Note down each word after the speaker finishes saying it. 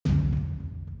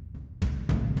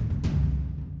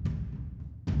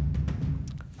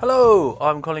Hello,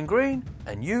 I'm Colin Green,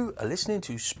 and you are listening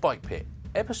to Spikepit,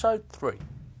 Episode 3.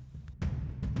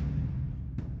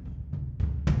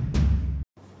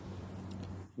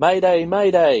 Mayday,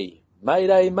 mayday,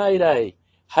 mayday, mayday.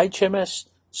 HMS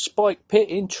Spikepit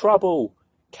in trouble.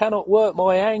 Cannot work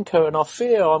my anchor, and I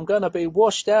fear I'm going to be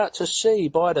washed out to sea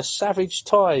by the savage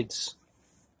tides.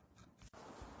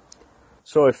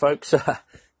 Sorry, folks,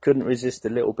 couldn't resist a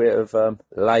little bit of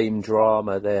lame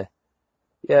drama there.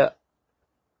 Yeah.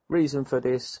 Reason for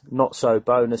this not so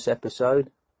bonus episode.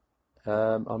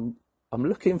 I'm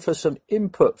looking for some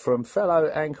input from fellow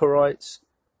anchorites.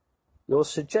 Your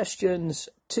suggestions,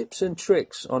 tips and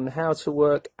tricks on how to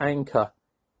work anchor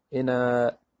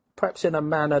perhaps in a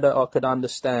manner that I could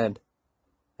understand.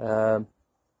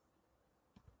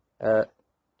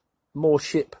 More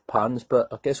ship puns, but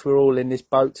I guess we're all in this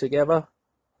boat together.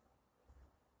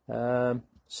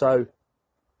 So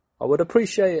I would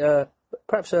appreciate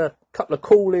perhaps a couple of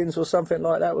call-ins or something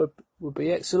like that would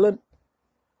be excellent.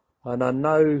 And I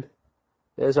know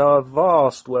there's a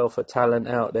vast wealth of talent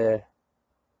out there.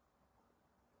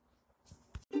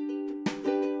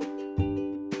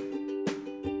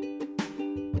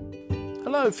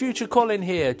 Hello, Future Colin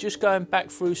here. Just going back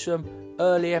through some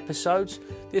early episodes.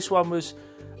 This one was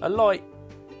a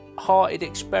light-hearted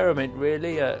experiment,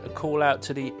 really, a call out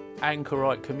to the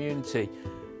anchorite community.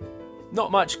 Not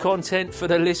much content for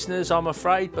the listeners, I'm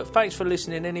afraid, but thanks for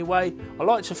listening anyway. I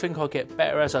like to think I'll get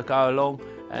better as I go along,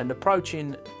 and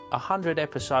approaching 100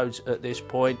 episodes at this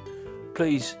point.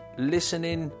 Please listen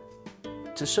in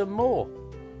to some more.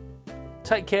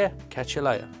 Take care, catch you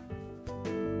later.